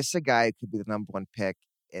cut. This is a guy who could be the number 1 pick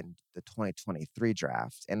in the 2023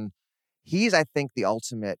 draft. And he's, I think, the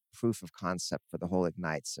ultimate proof of concept for the whole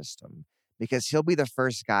Ignite system, because he'll be the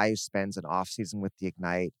first guy who spends an offseason with the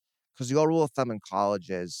Ignite. Because the old rule of thumb in college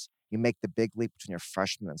is you make the big leap between your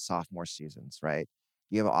freshman and sophomore seasons, right?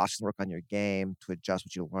 You have an awesome work on your game to adjust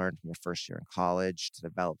what you learned from your first year in college to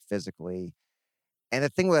develop physically. And the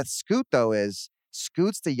thing with Scoot, though, is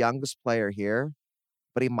Scoot's the youngest player here,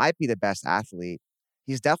 but he might be the best athlete.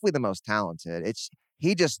 He's definitely the most talented.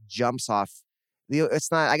 He just jumps off.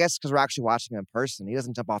 It's not, I guess, because we're actually watching him in person. He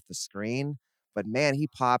doesn't jump off the screen, but man, he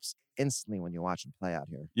pops instantly when you watch him play out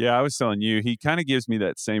here. Yeah, I was telling you, he kind of gives me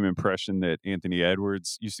that same impression that Anthony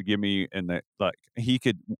Edwards used to give me, and that like he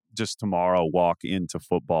could just tomorrow walk into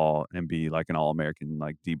football and be like an All-American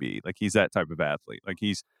like DB. Like he's that type of athlete. Like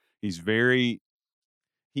he's very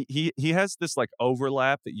he has this like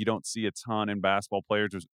overlap that you don't see a ton in basketball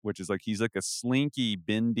players, which is like he's like a slinky,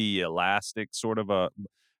 bendy, elastic sort of a.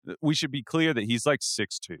 We should be clear that he's like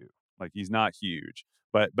 6'2", like he's not huge,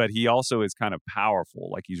 but he also is kind of powerful.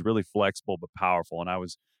 Like he's really flexible but powerful. And I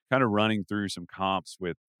was kind of running through some comps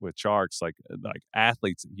with Tjarks, like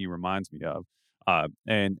athletes that he reminds me of,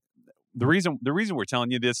 and. The reason we're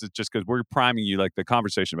telling you this is just because we're priming you, like the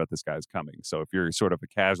conversation about this guy is coming. So if you're sort of a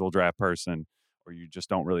casual draft person, or you just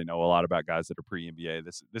don't really know a lot about guys that are pre-NBA,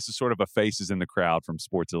 this is sort of a faces in the crowd from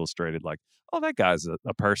Sports Illustrated, like, oh, that guy's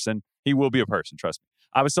a person. He will be a person, trust me.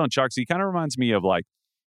 I was telling Tjarks, he kind of reminds me of like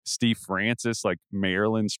Steve Francis, like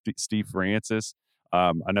Maryland Steve Francis.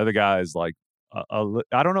 Another guy is like,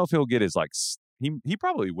 I don't know if he'll get his like, he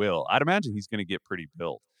probably will. I'd imagine he's going to get pretty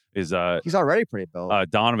built. He's already pretty built.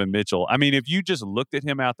 Donovan Mitchell. I mean, if you just looked at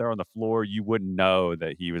him out there on the floor, you wouldn't know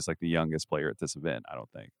that he was like the youngest player at this event. I don't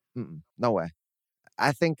think. No way.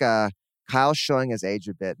 I think Kyle's showing his age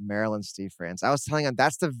a bit. Maryland Steve Francis. I was telling him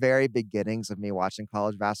that's the very beginnings of me watching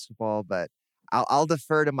college basketball, but I'll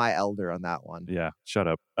defer to my elder on that one. Yeah, shut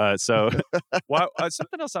up. So,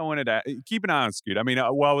 something else I wanted to keep an eye on Scoot. I mean,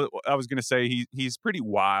 well, I was going to say he's pretty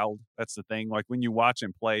wild. That's the thing. Like when you watch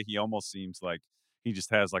him play, he almost seems like he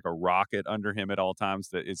just has like a rocket under him at all times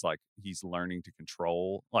that is like he's learning to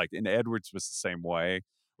control. Like, and Edwards was the same way,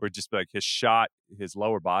 where just like his shot, his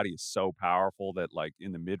lower body is so powerful that like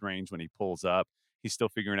in the mid range when he pulls up, he's still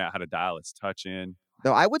figuring out how to dial his touch in.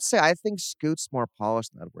 No, I would say I think Scoot's more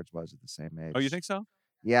polished than Edwards was at the same age. Oh, you think so?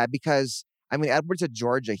 Yeah, because I mean, Edwards at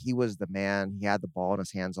Georgia, he was the man. He had the ball in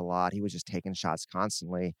his hands a lot. He was just taking shots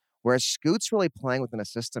constantly. Whereas Scoot's really playing within a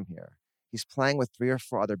system here. He's playing with 3 or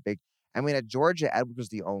 4 other big. I mean, at Georgia, Edwards was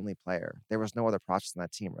the only player. There was no other prospects on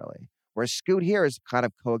that team, really. Whereas Scoot here is kind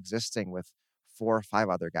of coexisting with 4 or 5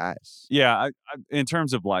 other guys. Yeah, I, in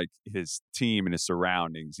terms of like his team and his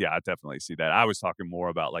surroundings, yeah, I definitely see that. I was talking more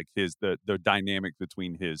about like the dynamic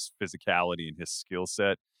between his physicality and his skill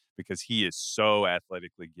set, because he is so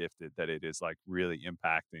athletically gifted that it is like really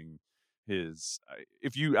impacting his.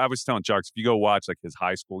 I was telling Tjarks, if you go watch like his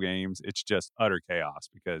high school games, it's just utter chaos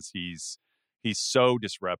because he's so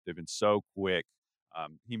disruptive and so quick.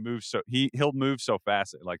 He moves he'll move so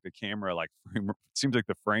fast that, like the camera seems like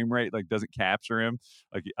the frame rate like doesn't capture him.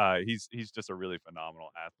 Like he's just a really phenomenal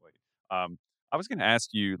athlete. I was going to ask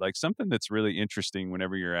you like something that's really interesting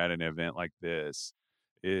whenever you're at an event like this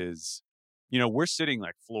is, we're sitting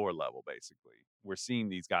like floor level basically. We're seeing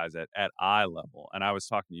these guys at eye level, and I was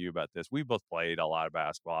talking to you about this. We both played a lot of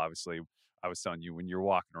basketball, obviously. I was telling you when you're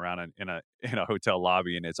walking around in a hotel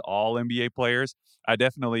lobby and it's all NBA players, you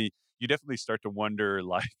definitely start to wonder,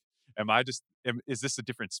 like, is this a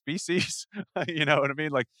different species? You know what I mean?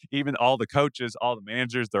 Like even all the coaches, all the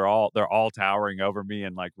managers, they're all towering over me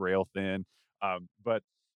and like rail thin. But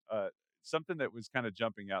something that was kind of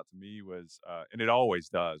jumping out to me was, and it always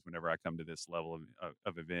does whenever I come to this level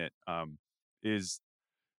of event, is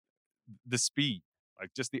the speed,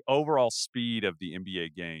 like just the overall speed of the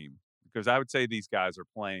NBA game. Because I would say these guys are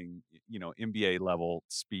playing, NBA level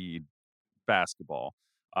speed basketball.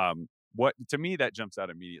 What to me that jumps out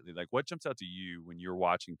immediately. Like, what jumps out to you when you're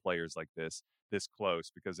watching players like this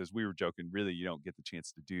close? Because as we were joking, really you don't get the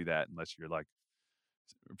chance to do that unless you're like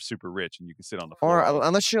super rich and you can sit on the floor. Or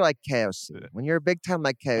unless you're like KOC. When you're a big time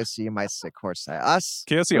like KOC, you might sit courtside. Us,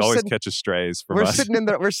 KOC always catches strays from us.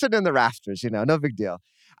 We're sitting in the rafters, no big deal.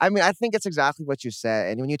 I mean, I think it's exactly what you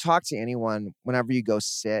said. And when you talk to anyone, whenever you go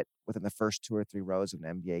sit within the first 2 or 3 rows of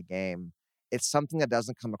an NBA game, it's something that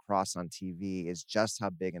doesn't come across on TV is just how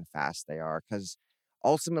big and fast they are. Because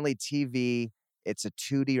ultimately TV, it's a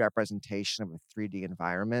 2D representation of a 3D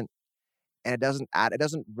environment. And it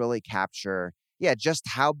doesn't really capture, just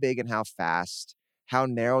how big and how fast, how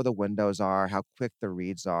narrow the windows are, how quick the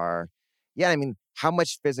reads are. Yeah, I mean, how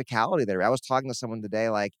much physicality there. I was talking to someone today,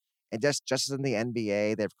 like, and just as in the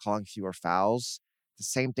NBA, they're calling fewer fouls. The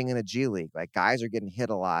same thing in the G League. Like, guys are getting hit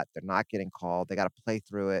a lot. They're not getting called. They got to play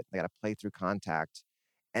through it. They got to play through contact.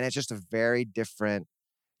 And it's just a very different,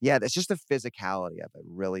 Yeah, it's just the physicality of it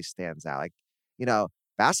really stands out. Like, you know,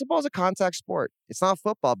 basketball is a contact sport. It's not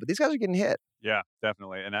football, but these guys are getting hit. Yeah,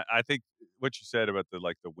 definitely. And I think what you said about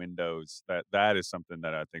the windows, that is something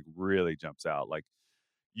that I think really jumps out. Like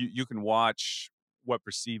you can watch what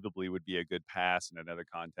perceivably would be a good pass in another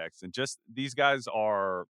context. And just these guys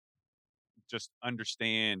are just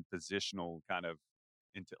understand positional kind of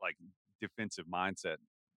into like defensive mindset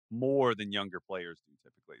more than younger players do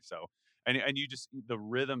typically. So and you just the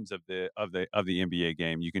rhythms of the NBA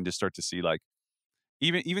game, you can just start to see like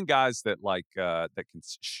even guys that that can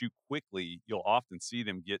shoot quickly, you'll often see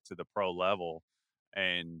them get to the pro level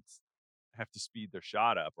and have to speed their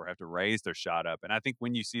shot up or have to raise their shot up. And I think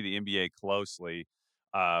when you see the NBA closely,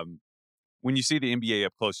 um, when you see the NBA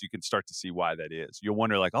up close, you can start to see why that is. You'll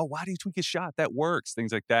wonder like, oh, why do you tweak his shot? That works.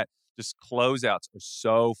 Things like that. Just closeouts are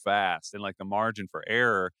so fast, and like the margin for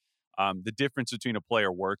error, the difference between a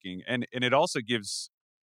player working and it also gives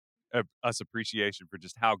us appreciation for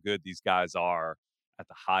just how good these guys are at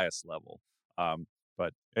the highest level.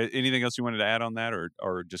 But anything else you wanted to add on that,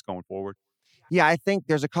 or just going forward? Yeah, I think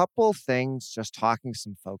there's a couple things just talking to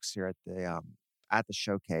some folks here at the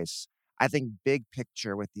showcase. I think big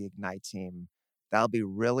picture with the Ignite team, that'll be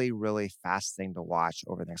really, really fascinating to watch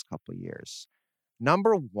over the next couple of years.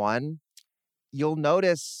 Number one, you'll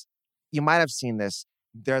notice, you might have seen this,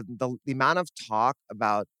 the amount of talk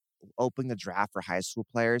about opening the draft for high school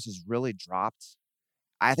players has really dropped.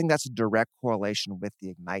 I think that's a direct correlation with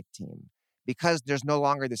the Ignite team because there's no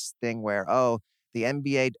longer this thing where, oh, the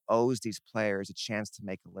NBA owes these players a chance to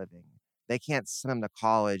make a living. They can't send them to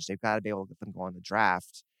college. They've got to be able to get them going to the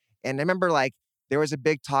draft. And I remember like there was a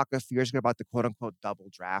big talk a few years ago about the quote unquote double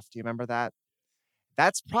draft. Do you remember that?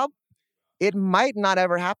 That's probably, it might not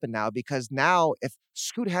ever happen now because now if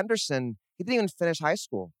Scoot Henderson, he didn't even finish high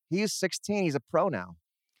school. He's 16. He's a pro now.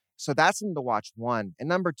 So that's something to watch, one. And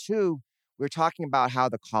number two, we were talking about how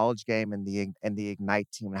the college game and the Ignite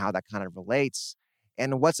team and how that kind of relates.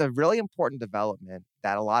 And what's a really important development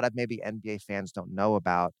that a lot of maybe NBA fans don't know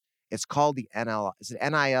about, it's called the NL, is it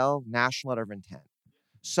NIL, National Letter of Intent.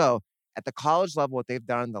 So at the college level, what they've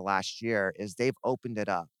done in the last year is they've opened it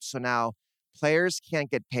up. So now players can't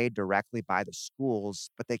get paid directly by the schools,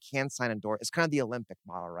 but they can sign endorsements. It's kind of the Olympic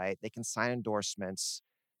model, right? They can sign endorsements.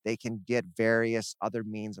 They can get various other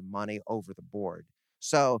means of money over the board.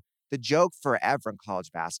 So the joke forever in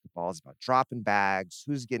college basketball is about dropping bags,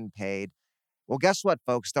 who's getting paid. Well, guess what,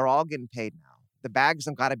 folks? They're all getting paid now. The bags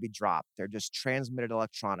don't got to be dropped. They're just transmitted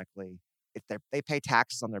electronically. If they pay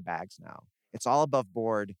taxes on their bags now. It's all above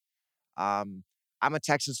board. I'm a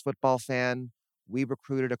Texas football fan. We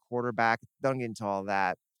recruited a quarterback. Don't get into all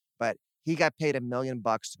that. But he got paid $1 million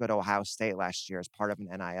to go to Ohio State last year as part of an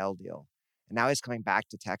NIL deal. And now he's coming back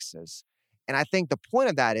to Texas. And I think the point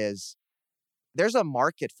of that is there's a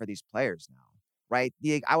market for these players now, right?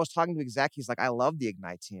 I was talking to exec. He's like, I love the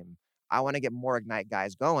Ignite team. I want to get more Ignite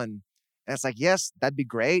guys going. And it's like, yes, that'd be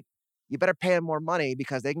great. You better pay them more money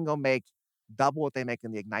because they can go make double what they make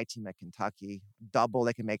in the Ignite team at Kentucky, double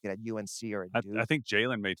they can make it at UNC or at Duke. I think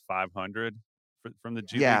Jalen made 500 from the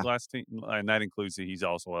G Yeah. League last team, and that includes that he's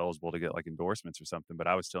also eligible to get like endorsements or something. But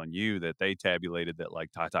I was telling you that they tabulated that like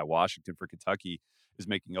Ty Washington for Kentucky is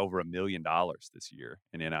making over $1 million this year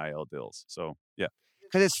in NIL deals. So yeah,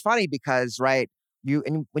 because it's funny because right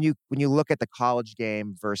when you look at the college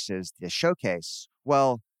game versus the showcase,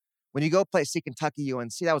 well, when you go see Kentucky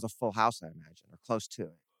UNC, that was a full house, I imagine, or close to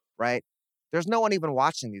it, right? There's no one even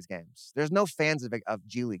watching these games. There's no fans of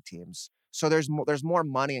G League teams. So there's more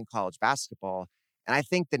money in college basketball. And I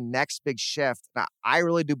think the next big shift, now, I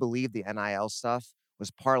really do believe the NIL stuff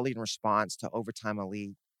was partly in response to Overtime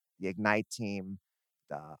Elite, the Ignite team,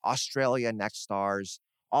 the Australia Next Stars.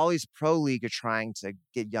 All these pro league are trying to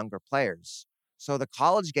get younger players. So the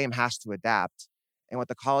college game has to adapt. And what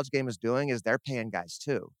the college game is doing is they're paying guys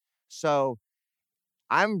too. So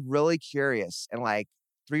I'm really curious in like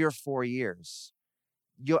 3 or 4 years.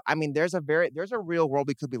 There's a real world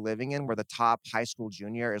we could be living in where the top high school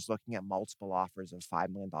junior is looking at multiple offers of $5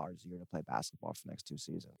 million a year to play basketball for the next 2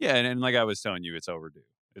 seasons. yeah, and like I was telling you, it's overdue.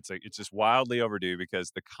 It's just wildly overdue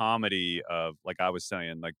because the comedy of, like I was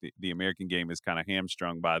saying, like the American game is kind of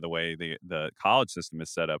hamstrung by the way the college system is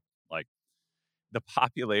set up. Like the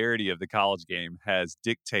popularity of the college game has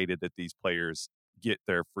dictated that these players get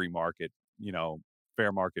their free market,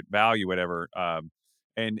 fair market value, whatever.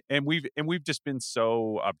 And we've just been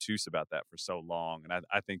so obtuse about that for so long, and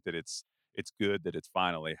I think that it's good that it's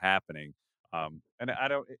finally happening. And I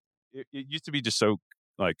don't. It used to be just so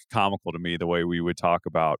like comical to me the way we would talk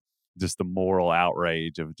about just the moral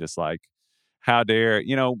outrage of just like how dare,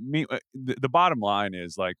 me, the bottom line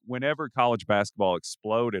is like whenever college basketball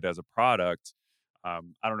exploded as a product, I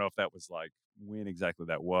don't know if that was like when exactly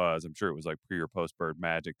that was. I'm sure it was like pre or post Bird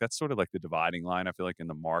Magic. That's sort of like the dividing line. I feel like in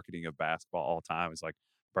the marketing of basketball all time is like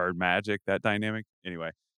Bird Magic, that dynamic.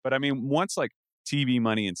 Anyway, but I mean, once like TV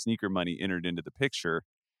money and sneaker money entered into the picture,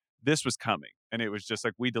 this was coming. And it was just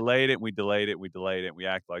like, we delayed it. We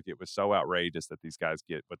act like it was so outrageous that these guys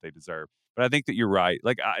get what they deserve. But I think that you're right.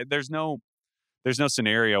 Like there's no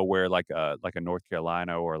scenario where like a North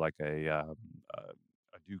Carolina or like a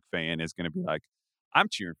Duke fan is going to be like, I'm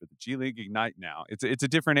cheering for the G League Ignite now. It's a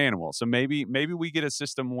different animal. So maybe we get a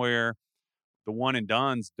system where the one and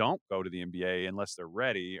dones don't go to the NBA unless they're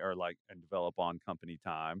ready or like and develop on company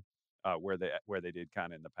time, where they did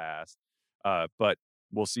kind of in the past. But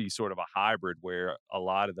we'll see sort of a hybrid where a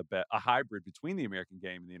lot of a hybrid between the American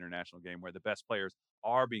game and the international game, where the best players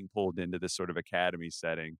are being pulled into this sort of academy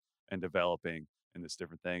setting and developing in this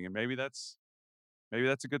different thing. And maybe that's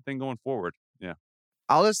a good thing going forward. Yeah.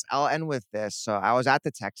 I'll end with this. So I was at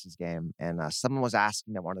the Texas game, and someone was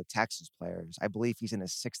asking one of the Texas players. I believe he's in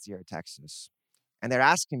his 6th year at Texas, and they're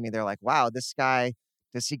asking me. They're like, "Wow, this guy,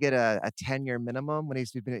 does he get a 10-year minimum when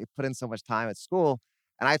he's been put in so much time at school?"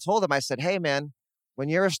 And I told him, I said, "Hey, man, when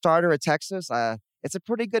you're a starter at Texas, it's a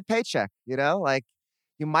pretty good paycheck. Like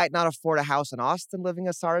you might not afford a house in Austin living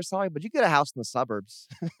a starter salary, but you get a house in the suburbs."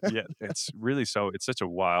 Yeah, it's really so. It's such a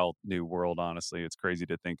wild new world. Honestly, it's crazy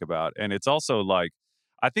to think about, and it's also like,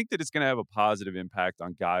 I think that it's going to have a positive impact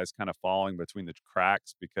on guys kind of falling between the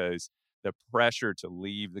cracks because the pressure to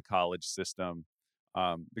leave the college system,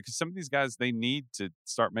 because some of these guys, they need to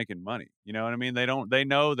start making money. You know what I mean? They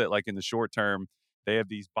know that like in the short term, they have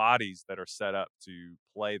these bodies that are set up to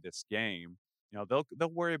play this game.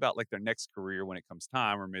 They'll worry about like their next career when it comes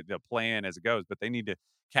time, or maybe they'll plan as it goes, but they need to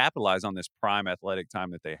capitalize on this prime athletic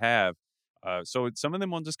time that they have. So some of them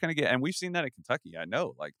will just kind of get, and we've seen that at Kentucky. I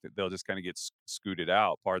know, like they'll just kind of get scooted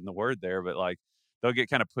out. Pardon the word there, but like they'll get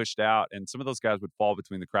kind of pushed out, and some of those guys would fall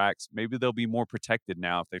between the cracks. Maybe they'll be more protected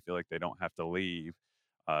now if they feel like they don't have to leave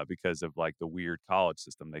because of like the weird college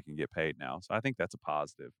system they can get paid now. So I think that's a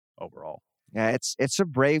positive overall. Yeah, it's a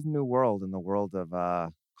brave new world in the world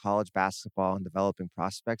of college basketball and developing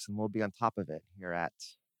prospects, and we'll be on top of it here at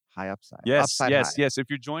High Upside. Yes. High. If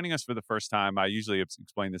you're joining us for the first time, I usually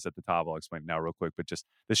explain this at the top. I'll explain it now real quick, but just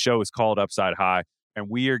the show is called Upside High, and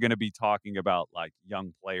we are going to be talking about like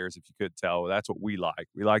young players. If you could tell, that's what we like.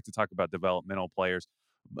 We like to talk about developmental players,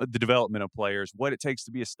 the development of players, what it takes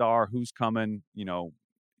to be a star, who's coming.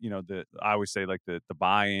 I always say like the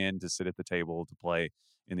buy-in to sit at the table to play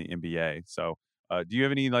in the NBA. So, do you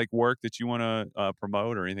have any like work that you want to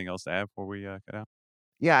promote or anything else to add before we cut out?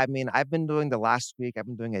 Yeah, I mean, I've been doing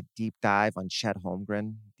a deep dive on Chet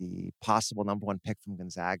Holmgren, the possible #1 pick from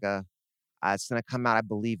Gonzaga. It's going to come out, I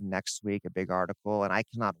believe, next week, a big article, and I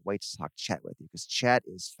cannot wait to talk Chet with you because Chet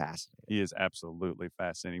is fascinating. He is absolutely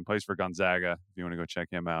fascinating. Plays for Gonzaga. If you want to go check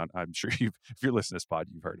him out, I'm sure if you're listening to this pod,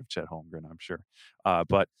 you've heard of Chet Holmgren, I'm sure.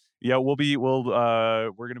 But yeah, we're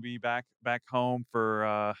going to be back home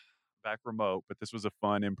for back remote, but this was a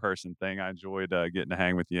fun in-person thing. I enjoyed getting to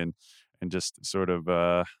hang with you and just sort of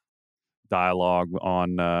dialogue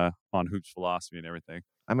on hoops philosophy and everything.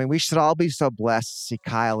 I mean, we should all be so blessed to see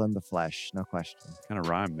Kyle in the flesh. No question. Kind of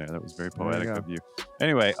rhymed there. That was very poetic of you.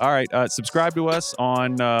 Anyway, all right. Subscribe to us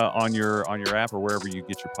on your app or wherever you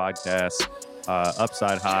get your podcasts.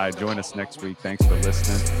 Upside High. Join us next week. Thanks for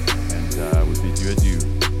listening, and we bid you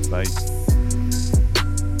adieu. Bye.